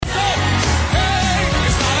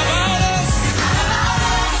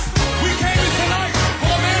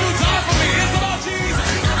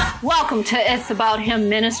Welcome to It's About Him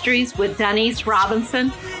Ministries with Denise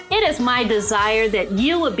Robinson. It is my desire that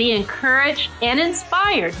you will be encouraged and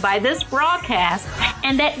inspired by this broadcast,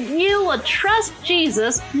 and that you will trust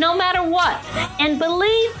Jesus no matter what and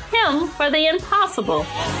believe Him for the impossible.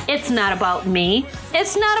 It's not about me.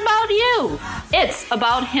 It's not about you. It's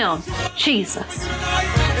about Him, Jesus.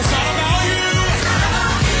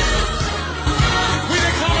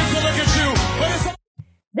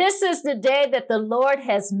 This is the day that the Lord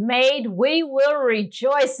has made. We will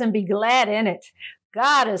rejoice and be glad in it.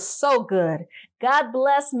 God is so good. God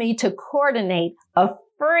blessed me to coordinate a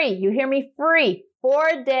free, you hear me, free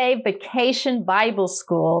 4-day vacation Bible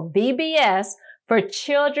school, VBS, for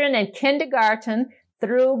children in kindergarten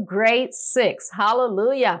through grade 6.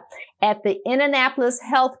 Hallelujah. At the Indianapolis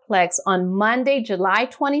Healthplex on Monday, July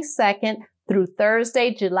 22nd through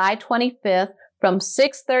Thursday, July 25th. From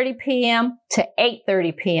 6:30 p.m. to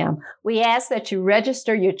 8:30 p.m. We ask that you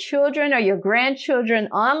register your children or your grandchildren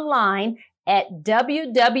online at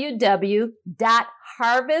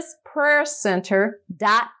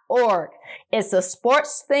www.harvestprayercenter.org. It's a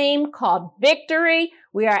sports theme called Victory.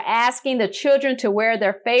 We are asking the children to wear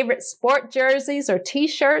their favorite sport jerseys or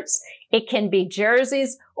t-shirts. It can be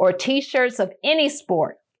jerseys or t-shirts of any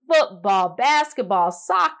sport. Football, basketball,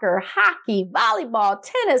 soccer, hockey, volleyball,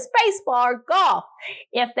 tennis, baseball, or golf.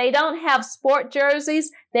 If they don't have sport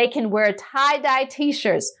jerseys, they can wear tie-dye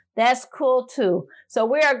t-shirts. That's cool too. So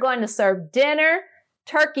we are going to serve dinner,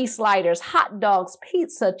 turkey sliders, hot dogs,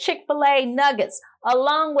 pizza, Chick-fil-A nuggets,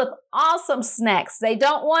 along with awesome snacks. They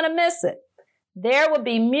don't want to miss it. There will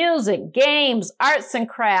be music, games, arts and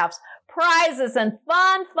crafts, prizes, and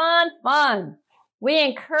fun. We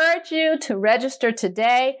encourage you to register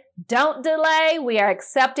today. Don't delay. We are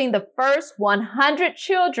accepting the first 100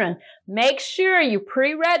 children. Make sure you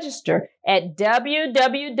pre-register at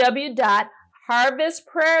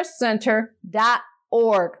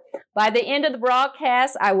www.harvestprayercenter.org. By the end of the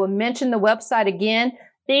broadcast, I will mention the website again.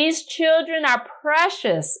 These children are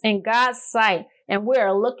precious in God's sight, and we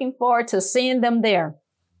are looking forward to seeing them there.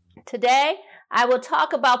 Today, I will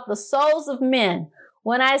talk about the souls of men.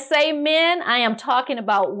 When I say men, I am talking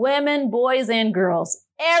about women, boys, and girls.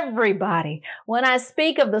 Everybody. When I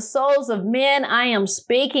speak of the souls of men, I am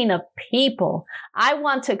speaking of people. I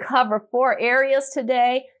want to cover 4 areas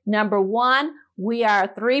today. Number 1, we are a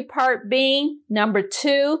 3-part being. Number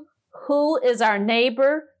 2, who is our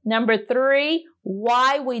neighbor? Number 3,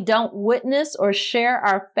 why we don't witness or share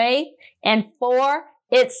our faith. And 4,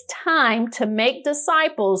 it's time to make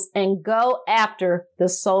disciples and go after the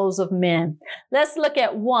souls of men. Let's look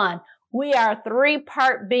at 1. We are a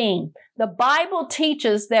 3-part being. The Bible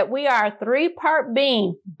teaches that we are a 3-part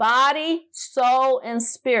being, body, soul, and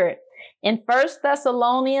spirit. In 1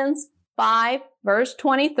 Thessalonians 5, verse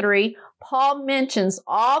 23, Paul mentions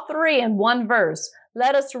all 3 in one verse.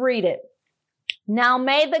 Let us read it. Now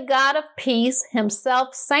may the God of peace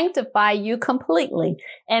himself sanctify you completely,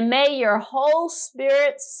 and may your whole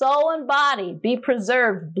spirit, soul, and body be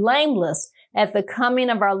preserved blameless at the coming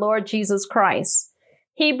of our Lord Jesus Christ.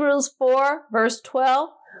 Hebrews 4, verse 12,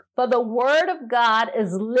 for the word of God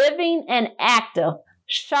is living and active,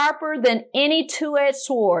 sharper than any two-edged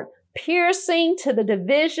sword, piercing to the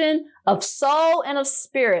division of soul and of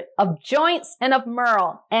spirit, of joints and of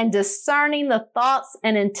marrow, and discerning the thoughts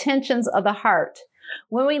and intentions of the heart.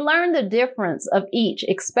 When we learn the difference of each,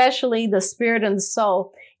 especially the spirit and the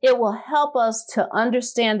soul, it will help us to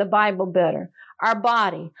understand the Bible better. Our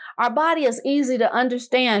body is easy to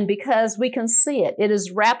understand because we can see it. It is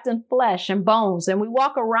wrapped in flesh and bones, and we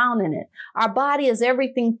walk around in it. Our body is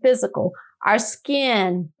everything physical. Our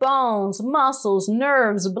skin, bones, muscles,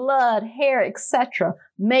 nerves, blood, hair, etc.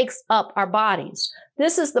 makes up our bodies.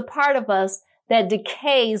 This is the part of us that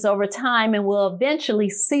decays over time and will eventually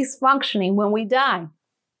cease functioning when we die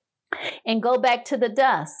and go back to the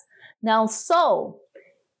dust. Now, soul,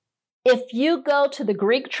 if you go to the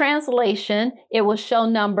Greek translation, it will show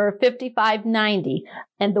number 5590.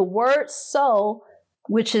 And the word soul,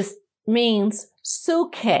 which means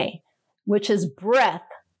suke, which is breath,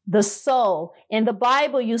 the soul. In the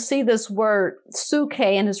Bible, you see this word suke,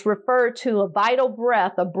 and it's referred to a vital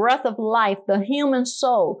breath, a breath of life, the human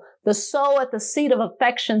soul, the soul at the seat of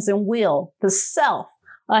affections and will, the self,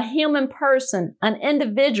 a human person, an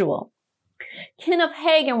individual. Kenneth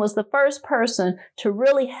Hagin was the first person to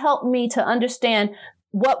really help me to understand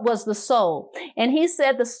what was the soul. And he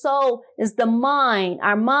said the soul is the mind,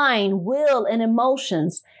 our mind, will, and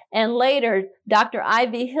emotions. And later, Dr.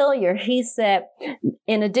 Ivy Hillier, he said,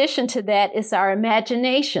 in addition to that, it's our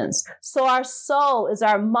imaginations. So our soul is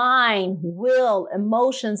our mind, will,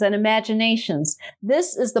 emotions, and imaginations.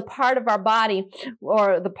 This is the part of our body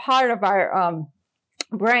or the part of our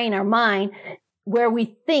brain, our mind, where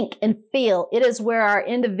we think and feel. It is where our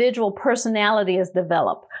individual personality is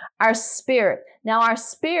developed. Our spirit. Now, our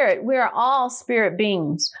spirit, we are all spirit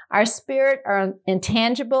beings. Our spirit are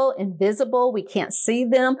intangible, invisible. We can't see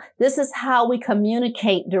them. This is how we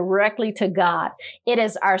communicate directly to God. It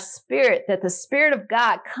is our spirit that the Spirit of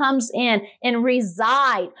God comes in and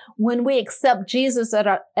reside when we accept Jesus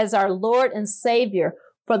as our Lord and Savior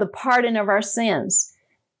for the pardon of our sins.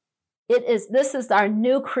 This is our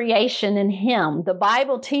new creation in Him. The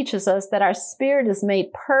Bible teaches us that our spirit is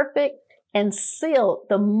made perfect and sealed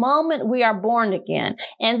the moment we are born again.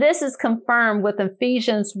 And this is confirmed with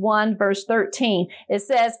Ephesians 1 verse 13. It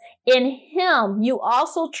says, in Him you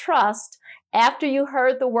also trust after you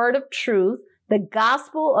heard the word of truth, the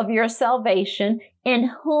gospel of your salvation, in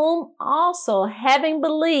whom also having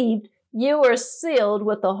believed, you were sealed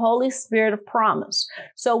with the Holy Spirit of promise.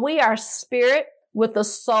 So we are spirit with a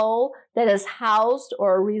soul that is housed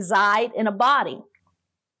or reside in a body.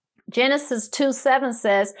 Genesis 2:7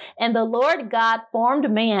 says, and the Lord God formed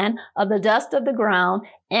man of the dust of the ground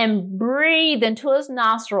and breathed into his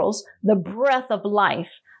nostrils the breath of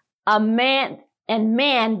life.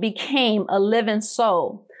 Man became a living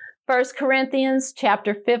soul. 1 Corinthians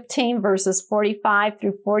chapter 15, verses 45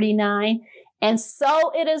 through 49. And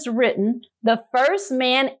so it is written, the first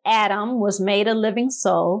man, Adam, was made a living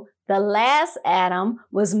soul. The last Adam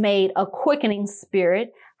was made a quickening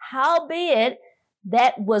spirit. Howbeit,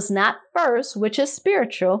 that was not first, which is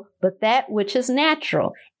spiritual, but that which is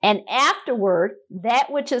natural. And afterward,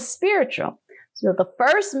 that which is spiritual. So the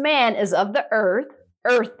first man is of the earth,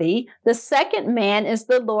 earthy. The second man is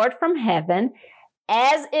the Lord from heaven.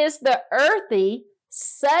 As is the earthy,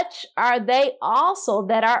 such are they also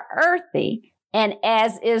that are earthy. And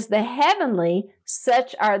as is the heavenly,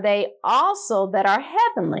 such are they also that are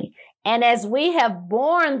heavenly. And as we have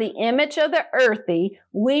borne the image of the earthy,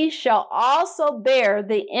 we shall also bear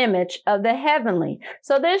the image of the heavenly.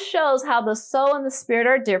 So this shows how the soul and the spirit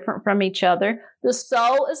are different from each other. The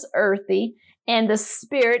soul is earthy and the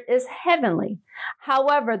spirit is heavenly.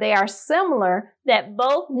 However, they are similar that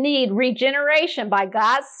both need regeneration by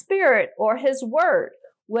God's Spirit or His Word.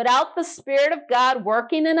 Without the Spirit of God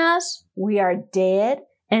working in us, we are dead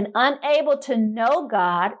and unable to know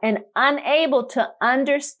God and unable to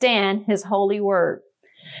understand His holy word.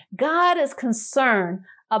 God is concerned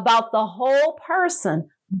about the whole person,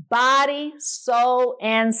 body, soul,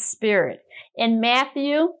 and spirit. In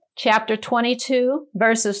Matthew chapter 22,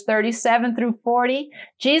 verses 37 through 40,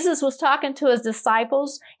 Jesus was talking to His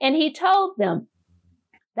disciples and He told them,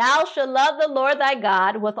 thou shalt love the Lord thy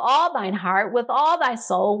God with all thine heart, with all thy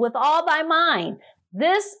soul, with all thy mind.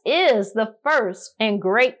 This is the first and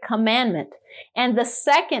great commandment. And the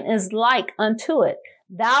second is like unto it.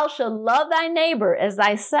 Thou shalt love thy neighbor as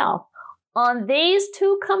thyself. On these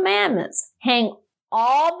two commandments hang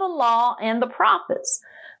all the law and the prophets.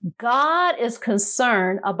 God is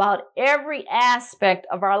concerned about every aspect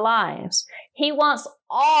of our lives. He wants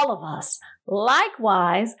all of us.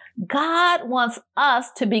 Likewise, God wants us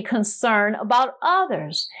to be concerned about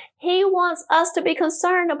others. He wants us to be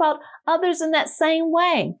concerned about others in that same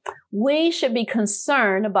way. We should be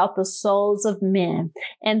concerned about the souls of men.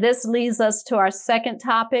 And this leads us to our second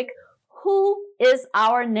topic. Who is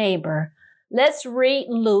our neighbor? Let's read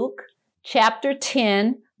Luke chapter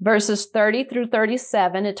 10, verses 30 through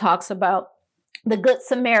 37. It talks about the Good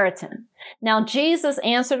Samaritan. Now, Jesus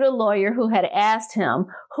answered a lawyer who had asked him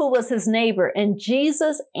who was his neighbor, and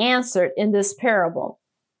Jesus answered in this parable.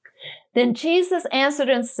 Then Jesus answered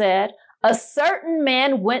and said, a certain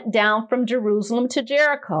man went down from Jerusalem to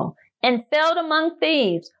Jericho and fell among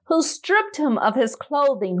thieves, who stripped him of his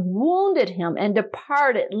clothing, wounded him, and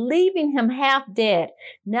departed, leaving him half dead.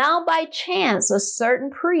 Now by chance a certain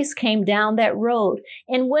priest came down that road,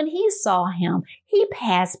 and when he saw him, he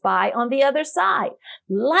passed by on the other side.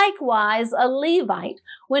 Likewise a Levite,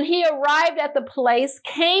 when he arrived at the place,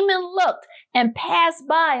 came and looked, and passed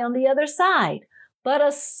by on the other side. But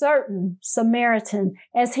a certain Samaritan,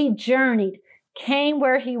 as he journeyed, came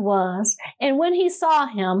where he was, and when he saw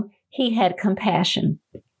him, he had compassion.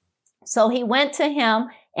 So he went to him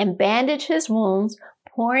and bandaged his wounds,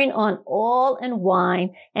 pouring on oil and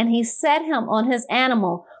wine, and he set him on his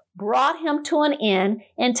animal, brought him to an inn,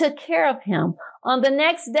 and took care of him. On the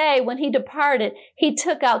next day, when he departed, he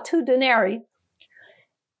took out 2 denarii,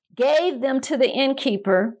 gave them to the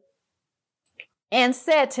innkeeper, and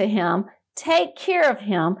said to him, Take care of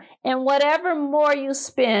him, and whatever more you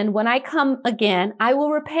spend when I come again, I will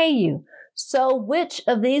repay you. So which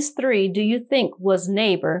of these three do you think was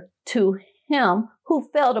neighbor to him who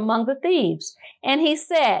fell among the thieves? And he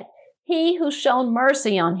said, he who shown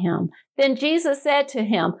mercy on him. Then Jesus said to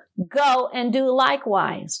him, go and do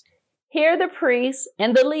likewise. Here the priest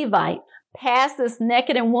and the Levite passed this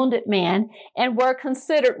naked and wounded man and were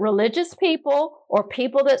considered religious people or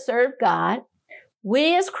people that serve God.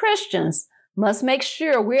 We as Christians must make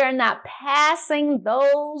sure we are not passing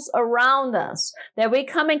those around us that we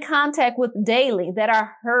come in contact with daily that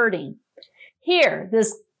are hurting. Here,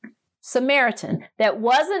 this Samaritan that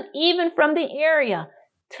wasn't even from the area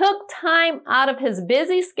took time out of his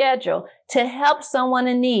busy schedule to help someone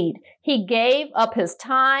in need. He gave up his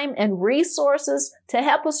time and resources to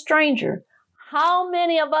help a stranger. How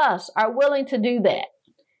many of us are willing to do that?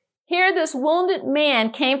 Here, this wounded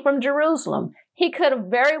man came from Jerusalem. He could have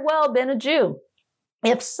very well been a Jew.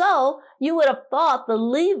 If so, you would have thought the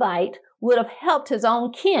Levite would have helped his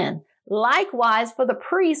own kin. Likewise, for the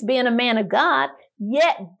priest being a man of God,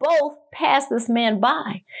 yet both passed this man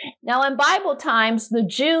by. Now, in Bible times, the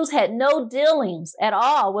Jews had no dealings at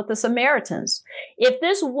all with the Samaritans. If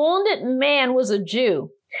this wounded man was a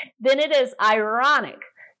Jew, then it is ironic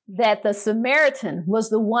that the Samaritan was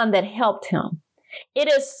the one that helped him. It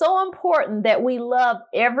is so important that we love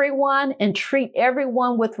everyone and treat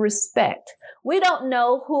everyone with respect. We don't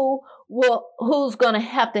know who's going to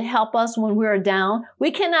have to help us when we're down.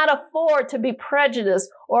 We cannot afford to be prejudiced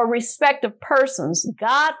or respect of persons.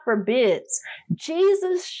 God forbids.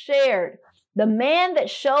 Jesus shared. The man that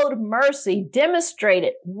showed mercy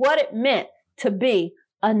demonstrated what it meant to be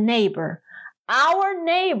a neighbor. Our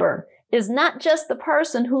neighbor is not just the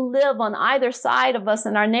person who live on either side of us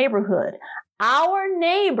in our neighborhood. Our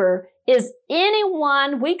neighbor is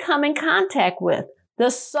anyone we come in contact with,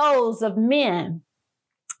 the souls of men.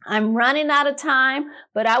 I'm running out of time,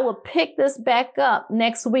 but I will pick this back up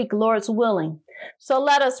next week, Lord's willing. So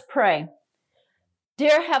let us pray.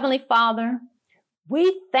 Dear Heavenly Father,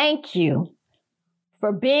 we thank you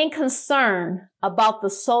for being concerned about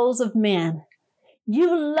the souls of men.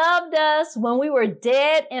 You loved us when we were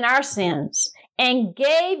dead in our sins and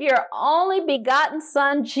gave your only begotten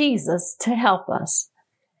Son, Jesus, to help us.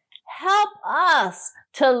 Help us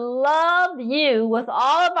to love you with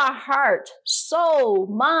all of our heart, soul,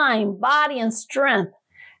 mind, body, and strength.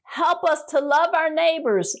 Help us to love our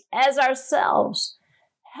neighbors as ourselves.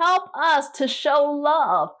 Help us to show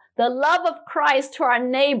love, the love of Christ to our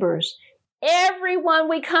neighbors, everyone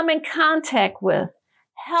we come in contact with.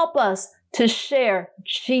 Help us to share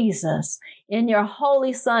Jesus. In your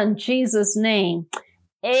holy Son, Jesus' name,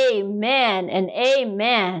 amen and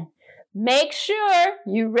amen. Make sure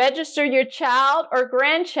you register your child or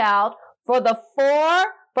grandchild for the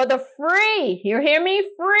free, you hear me,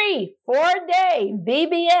 free 4-day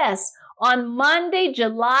VBS on Monday,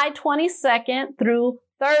 July 22nd through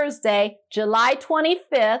Thursday, July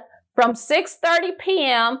 25th from 6:30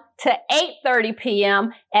 p.m. to 8:30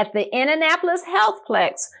 p.m. at the Indianapolis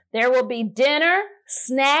Healthplex. There will be dinner,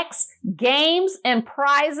 snacks, games, and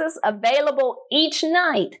prizes available each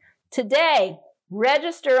night. Today,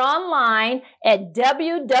 register online at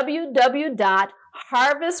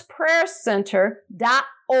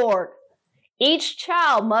www.harvestprayercenter.org. Each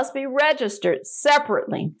child must be registered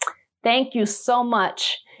separately. Thank you so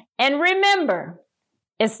much. And remember,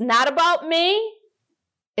 it's not about me.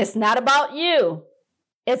 It's not about you.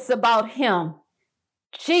 It's about Him,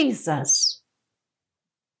 Jesus.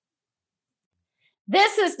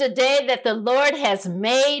 This is the day that the Lord has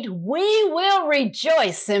made. We will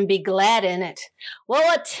rejoice and be glad in it.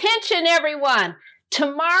 Well, attention, everyone.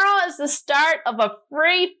 Tomorrow is the start of a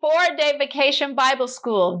free 4-day vacation Bible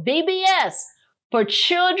school, VBS, for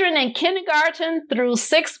children in kindergarten through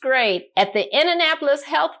 6th grade at the Indianapolis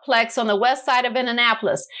Healthplex on the west side of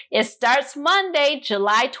Indianapolis. It starts Monday,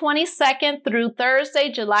 July 22nd through Thursday,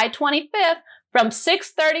 July 25th from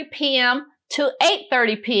 6:30 p.m. to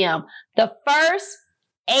 8:30 p.m. The first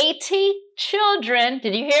 80 children,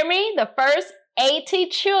 did you hear me? The first 80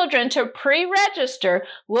 children to pre-register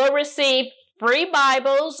will receive free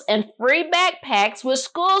Bibles and free backpacks with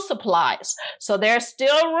school supplies. So there's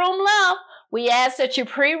still room left. We ask that you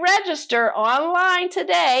pre-register online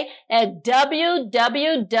today at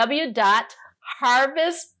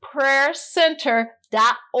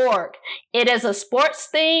www.harvestprayercenter.org. It is a sports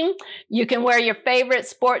theme. You can wear your favorite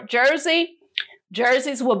sport jersey.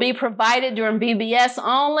 Jerseys will be provided during VBS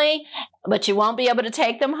only, but you won't be able to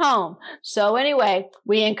take them home. So anyway,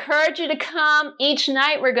 we encourage you to come each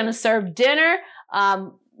night. We're going to serve dinner.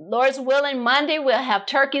 Lord's willing, Monday we'll have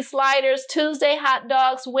turkey sliders, Tuesday hot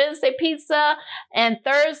dogs, Wednesday pizza, and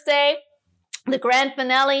Thursday the grand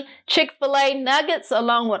finale, Chick-fil-A nuggets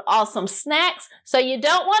along with awesome snacks. So you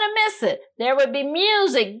don't want to miss it. There will be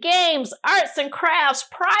music, games, arts and crafts,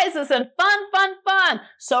 prizes, and fun.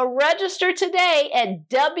 So register today at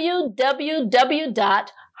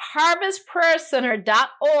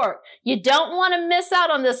www.harvestprayercenter.org. You don't want to miss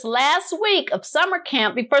out on this last week of summer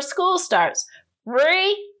camp before school starts.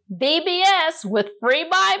 Free VBS with free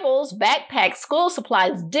Bibles, backpacks, school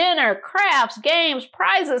supplies, dinner, crafts, games,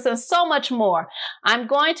 prizes, and so much more. I'm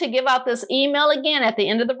going to give out this email again at the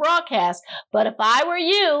end of the broadcast, but if I were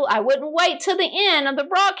you, I wouldn't wait till the end of the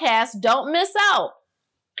broadcast. Don't miss out.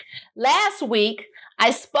 Last week,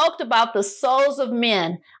 I spoke about the souls of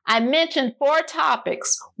men. I mentioned 4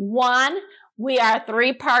 topics. 1, we are a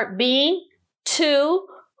 3-part being. 2,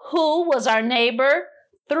 who was our neighbor?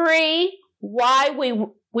 3, why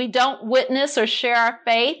we don't witness or share our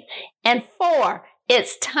faith. And 4,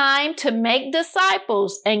 it's time to make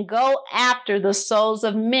disciples and go after the souls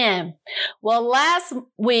of men. Well, last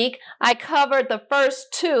week, I covered the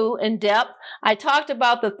first 2 in depth. I talked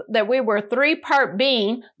about that we were a 3-part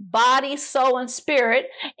being, body, soul, and spirit.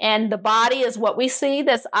 And the body is what we see,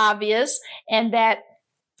 that's obvious. And that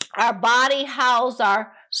our body houses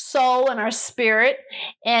our soul and our spirit,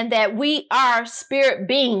 and that we are spirit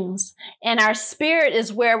beings. And our spirit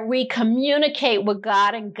is where we communicate with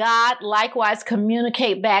God, and God likewise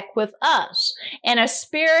communicate back with us. And our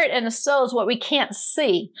spirit and the soul is what we can't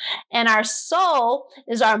see. And our soul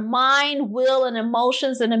is our mind, will, and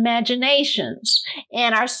emotions and imaginations.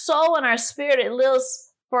 And our soul and our spirit, it lives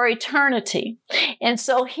for eternity. And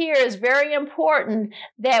so here is very important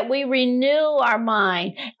that we renew our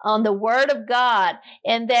mind on the Word of God,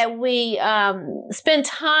 and that we spend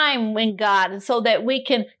time with God, and so that we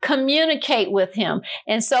can communicate with Him.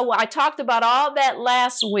 And so I talked about all that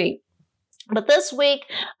last week. But this week,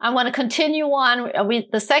 I want to continue on.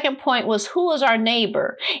 The second point was, who is our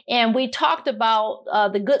neighbor? And we talked about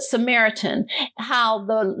the Good Samaritan, how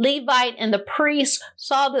the Levite and the priest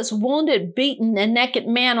saw this wounded, beaten, and naked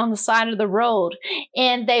man on the side of the road.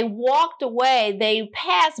 And they walked away. They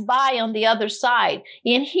passed by on the other side.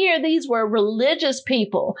 And here, these were religious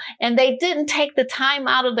people. And they didn't take the time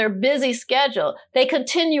out of their busy schedule. They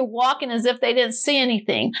continued walking as if they didn't see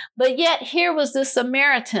anything. But yet, here was this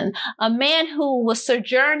Samaritan, a man who was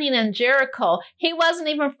sojourning in Jericho. He wasn't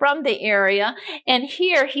even from the area. And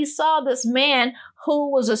here he saw this man who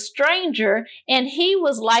was a stranger, and he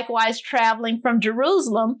was likewise traveling from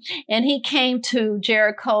Jerusalem. And he came to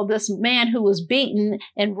Jericho, this man who was beaten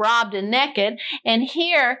and robbed and naked. And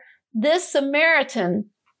here, this Samaritan,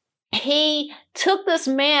 he took this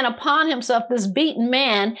man upon himself, this beaten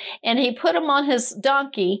man, and he put him on his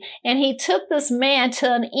donkey, and he took this man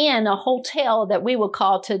to an inn, a hotel that we would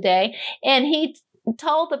call today, and he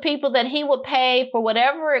told the people that he would pay for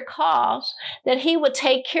whatever it cost, that he would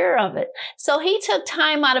take care of it. So he took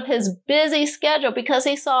time out of his busy schedule because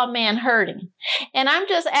he saw a man hurting. And I'm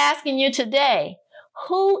just asking you today,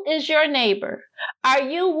 who is your neighbor? Are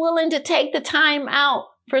you willing to take the time out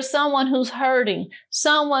for someone who's hurting,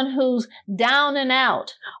 someone who's down and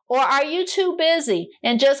out? Or are you too busy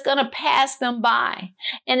and just going to pass them by?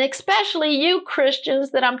 And especially you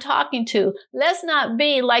Christians that I'm talking to, let's not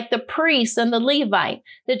be like the priest and the Levite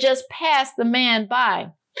that just passed the man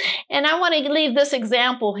by. And I want to leave this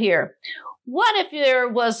example here. What if there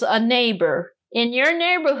was a neighbor in your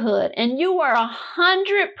neighborhood and you are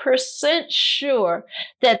 100% sure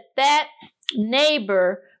that that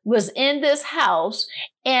neighbor was in this house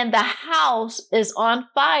and the house is on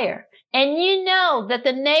fire, and you know that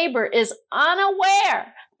the neighbor is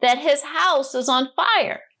unaware that his house is on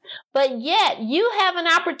fire, but yet you have an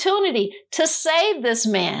opportunity to save this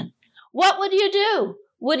man? What would you do?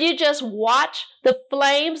 Would you just watch the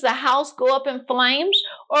flames, the house go up in flames?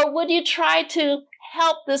 Or would you try to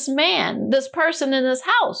help this man, this person in this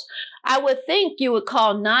house? I would think you would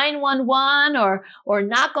call 911 or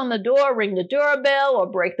knock on the door, ring the doorbell, or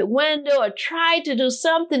break the window, or try to do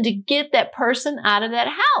something to get that person out of that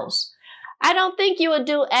house. I don't think you would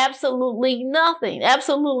do absolutely nothing,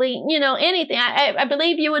 absolutely, anything. I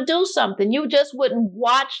believe you would do something. You just wouldn't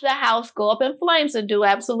watch the house go up in flames and do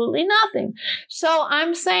absolutely nothing. So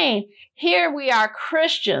I'm saying, Here we are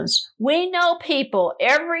Christians. We know people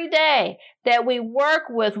every day that we work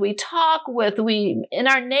with, we talk with, we in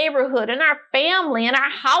our neighborhood, in our family, in our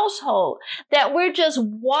household, that we're just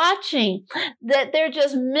watching, that they're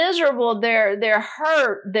just miserable, they're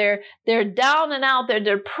hurt, they're down and out, they're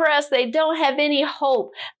depressed, they don't have any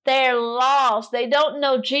hope, they're lost, they don't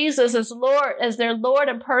know Jesus as Lord, as their Lord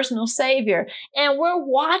and personal Savior. And we're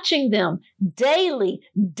watching them daily,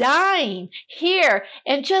 dying here.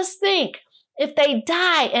 And just think, if they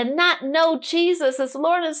die and not know Jesus as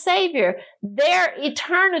Lord and Savior, their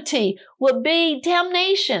eternity would be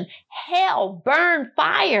damnation, hell, burn,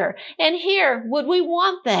 fire. And here, would we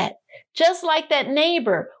want that? Just like that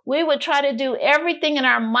neighbor, we would try to do everything in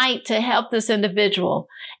our might to help this individual.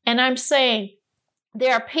 And I'm saying,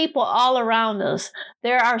 there are people all around us.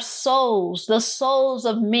 There are souls, the souls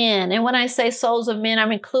of men. And when I say souls of men,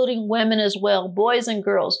 I'm including women as well, boys and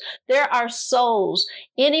girls. There are souls.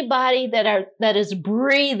 Anybody that is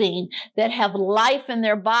breathing, that have life in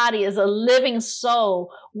their body is a living soul.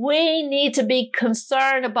 We need to be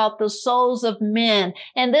concerned about the souls of men.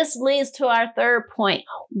 And this leads to our third point,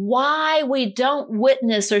 why we don't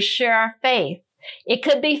witness or share our faith. It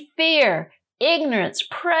could be fear, ignorance,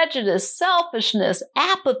 prejudice, selfishness,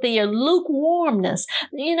 apathy, or lukewarmness.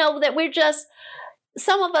 That we're just,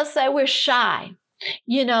 some of us say we're shy.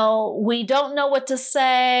 We don't know what to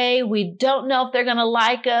say. We don't know if they're going to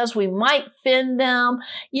like us. We might offend them.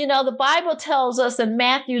 The Bible tells us in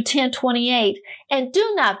Matthew 10:28, and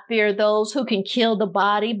do not fear those who can kill the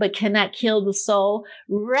body, but cannot kill the soul.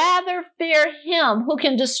 Rather fear him who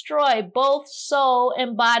can destroy both soul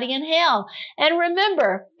and body in hell. And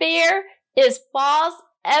remember, fear is false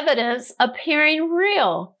evidence appearing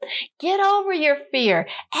real. Get over your fear.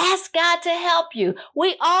 Ask God to help you.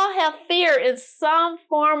 We all have fear in some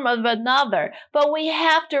form or another, but we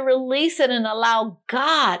have to release it and allow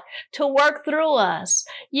God to work through us.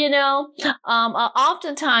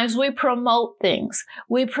 Oftentimes we promote things.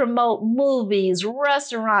 We promote movies,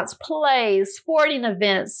 restaurants, plays, sporting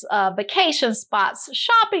events, vacation spots,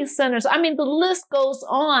 shopping centers. I mean, the list goes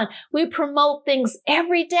on. We promote things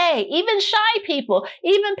every day, even shy people,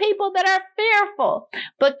 even people that are fearful.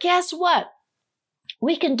 But guess what?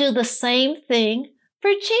 We can do the same thing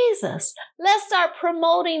for Jesus. Let's start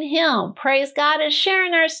promoting him. Praise God, and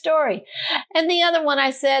sharing our story. And the other one I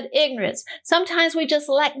said, ignorance. Sometimes we just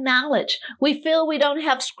lack knowledge. We feel we don't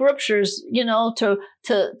have scriptures,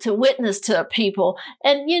 to witness to people.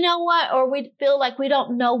 And you know what? Or we feel like we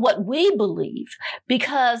don't know what we believe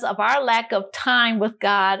because of our lack of time with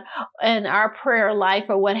God and our prayer life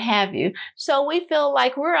or what have you. So we feel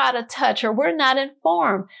like we're out of touch or we're not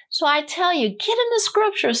informed. So I tell you, get in the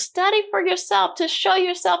scriptures, study for yourself to show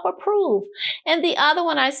yourself approved. And the other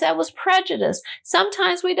one I said was prejudice.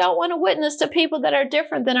 Sometimes we don't want to witness to people that are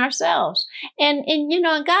different than ourselves. And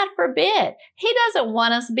God forbid, he doesn't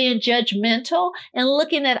want us being judgmental and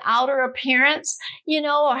looking at outer appearance,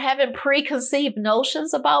 or having preconceived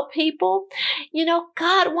notions about people.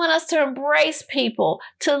 God wants us to embrace people,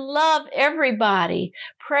 to love everybody.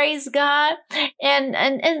 Praise God. And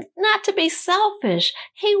not to be selfish.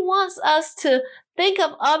 He wants us to think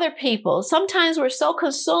of other people. Sometimes we're so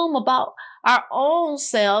consumed about our own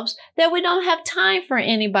selves that we don't have time for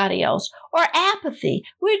anybody else. Or apathy.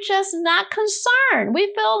 We're just not concerned.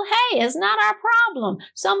 We feel, hey, it's not our problem.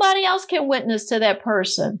 Somebody else can witness to that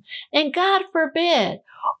person. And God forbid.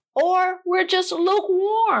 Or we're just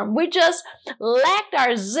lukewarm. We just lacked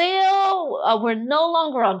our zeal. We're no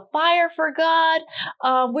longer on fire for God.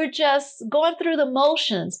 We're just going through the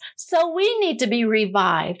motions. So we need to be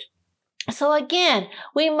revived. So again,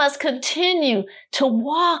 we must continue to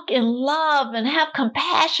walk in love and have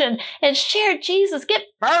compassion and share Jesus. Get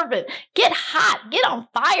fervent, get hot, get on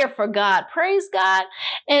fire for God. Praise God.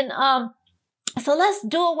 And so let's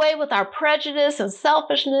do away with our prejudice and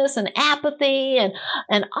selfishness and apathy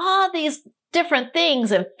and all these different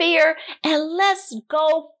things and fear. And let's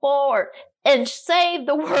go forward and save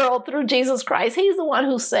the world through Jesus Christ. He's the one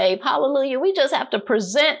who saved. Hallelujah. We just have to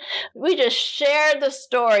we just share the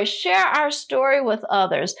story, share our story with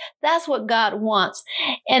others. That's what God wants.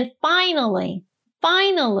 And finally,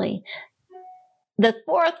 the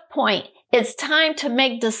fourth point, it's time to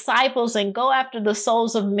make disciples and go after the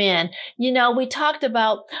souls of men. We talked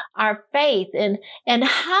about our faith and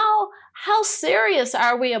how serious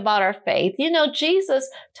are we about our faith? Jesus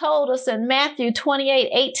told us in Matthew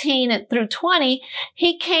 28:18 through 20,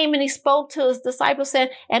 he came and he spoke to his disciples,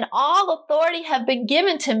 said, and all authority have been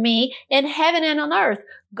given to me in heaven and on earth.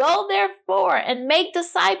 Go therefore and make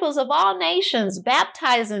disciples of all nations,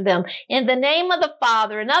 baptizing them in the name of the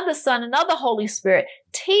Father and of the Son and of the Holy Spirit,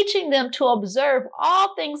 teaching them to observe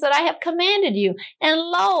all things that I have commanded you. And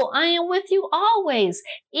lo, I am with you always,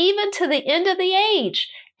 even to the end of the age.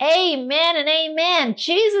 Amen and amen.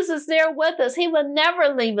 Jesus is there with us. He will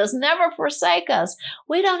never leave us, never forsake us.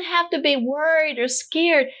 We don't have to be worried or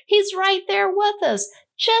scared. He's right there with us.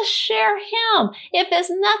 Just share him. If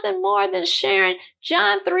it's nothing more than sharing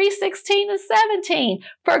John 3:16 and 17.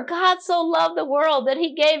 For God so loved the world that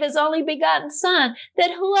he gave his only begotten Son,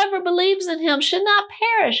 that whoever believes in him should not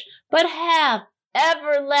perish, but have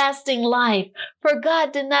everlasting life. For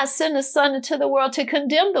God did not send his Son into the world to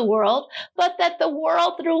condemn the world, but that the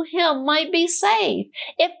world through him might be saved.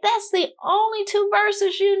 If that's the only 2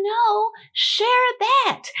 verses you know, share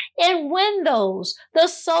that and win the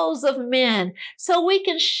souls of men, so we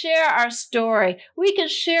can share our story. We can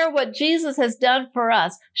share what Jesus has done for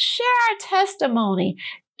us. Share our testimony.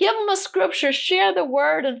 Give them a scripture, share the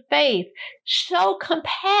word of faith, show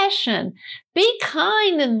compassion, be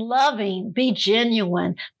kind and loving, be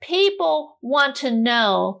genuine. People want to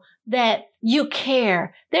know that you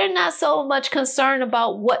care. They're not so much concerned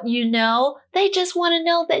about what you know. They just want to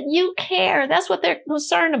know that you care. That's what they're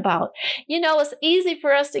concerned about. You know, it's easy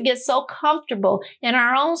for us to get so comfortable in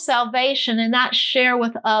our own salvation and not share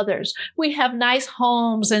with others. We have nice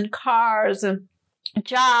homes and cars and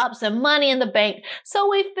jobs and money in the bank, so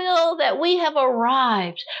we feel that we have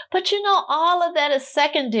arrived. But you know, all of that is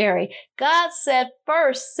secondary. God said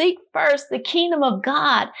first, seek first the kingdom of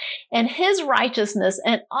God and his righteousness,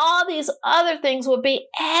 and all these other things will be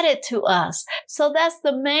added to us. So that's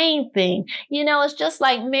the main thing. You know, it's just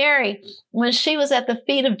like Mary, when she was at the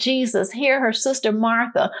feet of Jesus, here her sister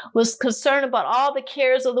Martha was concerned about all the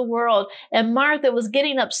cares of the world, and Martha was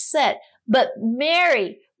getting upset, but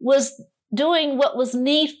Mary was doing what was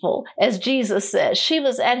needful, as Jesus says. She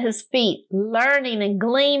was at his feet, learning and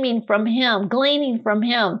gleaning from him.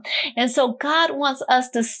 And so God wants us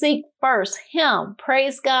to seek first him,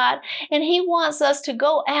 praise God. And he wants us to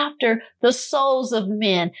go after the souls of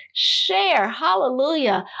men. Share,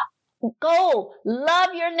 hallelujah. Go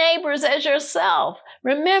love your neighbors as yourself.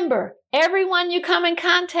 Remember, everyone you come in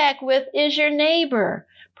contact with is your neighbor.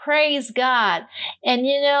 Praise God. And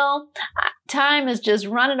you know, time is just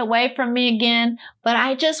running away from me again, but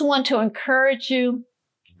I just want to encourage you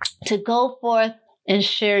to go forth and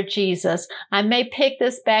share Jesus. I may pick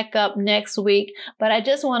this back up next week, but I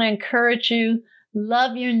just want to encourage you.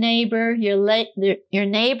 Love your neighbor. Your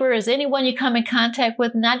neighbor is anyone you come in contact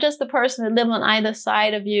with, not just the person that lives on either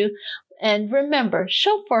side of you. And remember,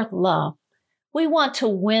 show forth love. We want to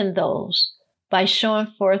win those by showing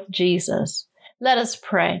forth Jesus. Let us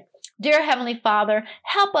pray. Dear Heavenly Father,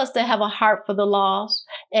 help us to have a heart for the lost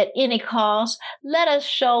at any cost. Let us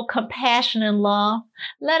show compassion and love.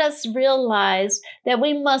 Let us realize that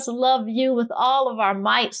we must love you with all of our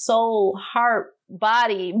might, soul, heart,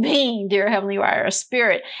 body, being, dear Heavenly Father, our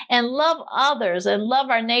spirit, and love others and love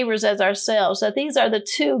our neighbors as ourselves, that these are the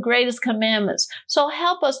 2 greatest commandments. So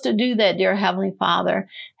help us to do that, dear Heavenly Father.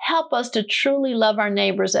 Help us to truly love our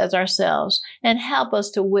neighbors as ourselves, and help us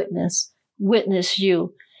to witness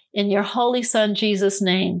you in your holy Son, Jesus'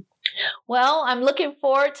 name. Well, I'm looking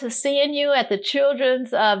forward to seeing you at the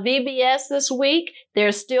children's VBS this week.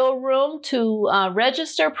 There's still room to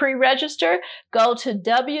pre-register. Go to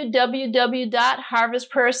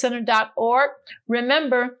www.harvestprayercenter.org.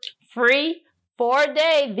 Remember, free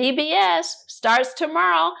 4-day VBS starts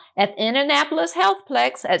tomorrow at Indianapolis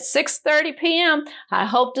Healthplex at 6:30 p.m. I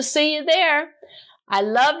hope to see you there. I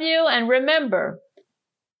love you, and remember,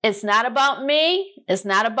 it's not about me. It's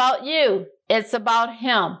not about you. It's about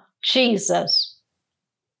him, Jesus.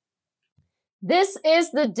 This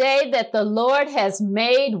is the day that the Lord has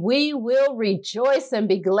made. We will rejoice and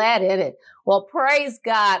be glad in it. Well, praise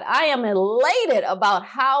God. I am elated about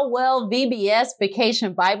how well VBS,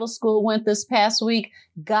 Vacation Bible School, went this past week.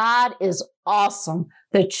 God is awesome.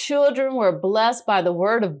 The children were blessed by the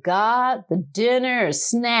word of God, the dinner,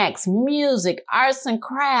 snacks, music, arts and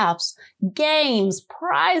crafts, games,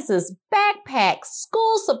 prizes, backpacks,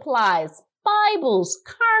 school supplies, Bibles,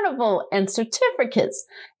 carnival, and certificates,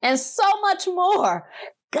 and so much more.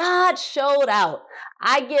 God showed out.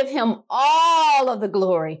 I give him all of the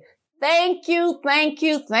glory. Thank you, thank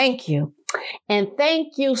you, thank you. And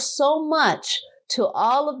thank you so much to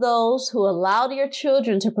all of those who allowed your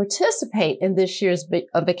children to participate in this year's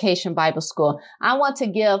Vacation Bible School. I want to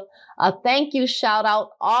give a thank you shout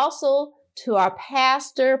out also to our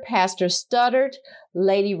pastor, Pastor Studdard,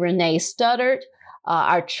 Lady Renee Studdard,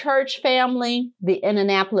 our church family, the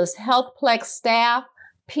Indianapolis Healthplex staff,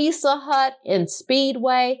 Pizza Hut and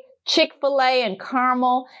Speedway, Chick-fil-A and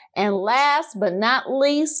Carmel, and last but not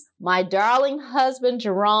least, my darling husband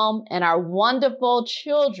Jerome and our wonderful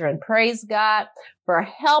children. Praise God for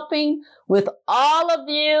helping with all of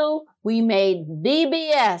you. We made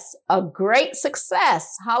VBS a great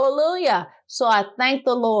success. Hallelujah. So I thank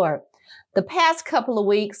the Lord. The past couple of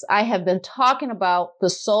weeks, I have been talking about the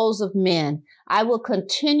souls of men. I will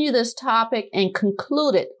continue this topic and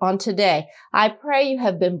conclude it on today. I pray you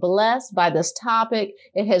have been blessed by this topic.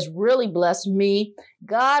 It has really blessed me.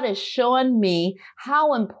 God is showing me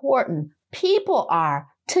how important people are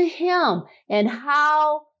to Him and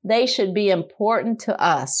how they should be important to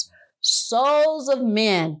us. Souls of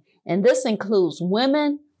men, and this includes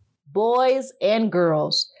women, boys, and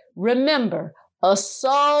girls. Remember, a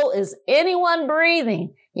soul is anyone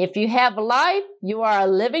breathing. If you have life, you are a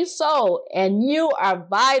living soul and you are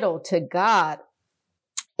vital to God.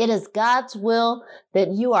 It is God's will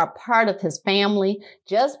that you are part of His family.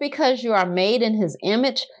 Just because you are made in His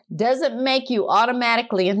image doesn't make you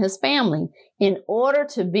automatically in His family. In order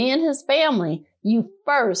to be in His family, you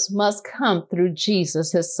first must come through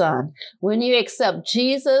Jesus, His Son. When you accept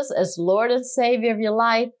Jesus as Lord and Savior of your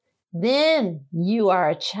life, then you are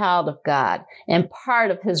a child of God and part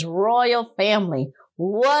of His royal family.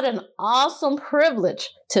 What an awesome privilege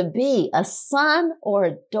to be a son or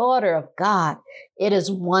a daughter of God. It is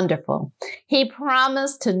wonderful. He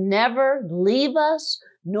promised to never leave us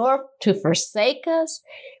nor to forsake us.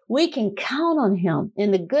 We can count on Him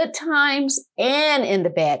in the good times and in the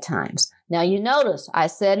bad times. Now you notice I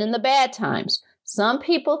said in the bad times. Some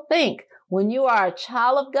people think when you are a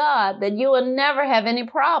child of God that you will never have any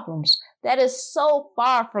problems. That is so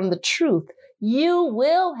far from the truth. You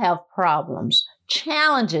will have problems,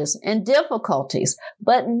 challenges, and difficulties.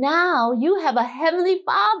 But now you have a Heavenly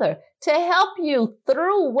Father to help you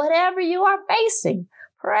through whatever you are facing.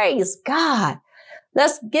 Praise God.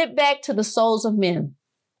 Let's get back to the souls of men.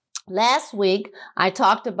 Last week,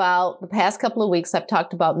 the past couple of weeks, I've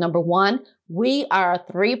talked about number 1, we are a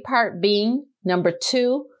 3-part being. Number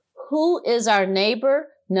 2, who is our neighbor?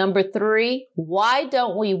 Number 3, why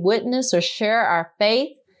don't we witness or share our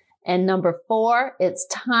faith? And number 4, it's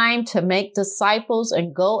time to make disciples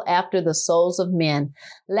and go after the souls of men.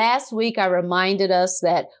 Last week, I reminded us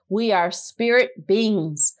that we are spirit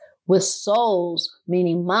beings with souls,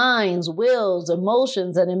 meaning minds, wills,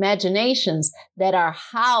 emotions, and imaginations that are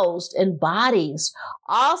housed in bodies.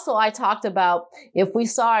 Also, I talked about if we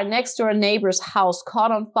saw our next door neighbor's house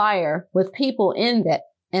caught on fire with people in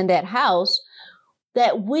that house,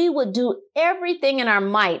 that we would do everything in our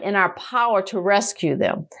might and our power to rescue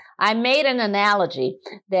them. I made an analogy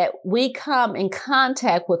that we come in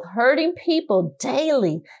contact with hurting people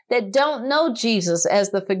daily that don't know Jesus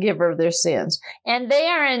as the forgiver of their sins, and they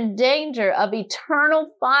are in danger of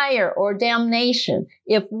eternal fire or damnation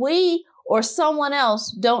if we or someone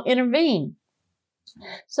else don't intervene.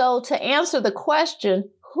 So to answer the question,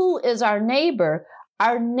 who is our neighbor?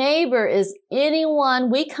 Our neighbor is anyone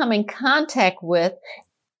we come in contact with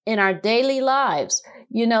in our daily lives,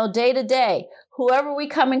 day to day. Whoever we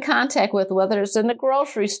come in contact with, whether it's in the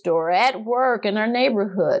grocery store, at work, in our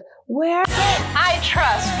neighborhood, where I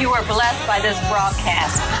trust you are blessed by this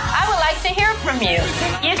broadcast. I would like to hear from you.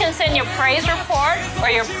 You can send your praise report or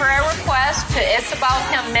your prayer request to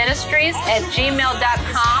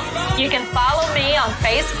itsaboutHimMinistries@gmail.com. You can follow me on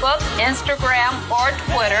Facebook, Instagram, or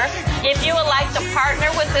Twitter. If you would like to partner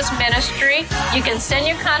with this ministry, you can send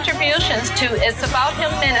your contributions to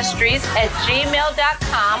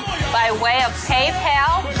itsaboutHimMinistries@gmail.com by way of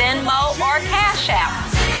PayPal, Venmo, or Cash App.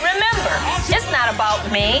 Remember, it's not about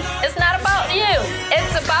me. It's not about you.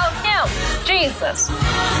 It's about Him, Jesus.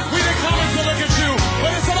 We've been coming to look at you.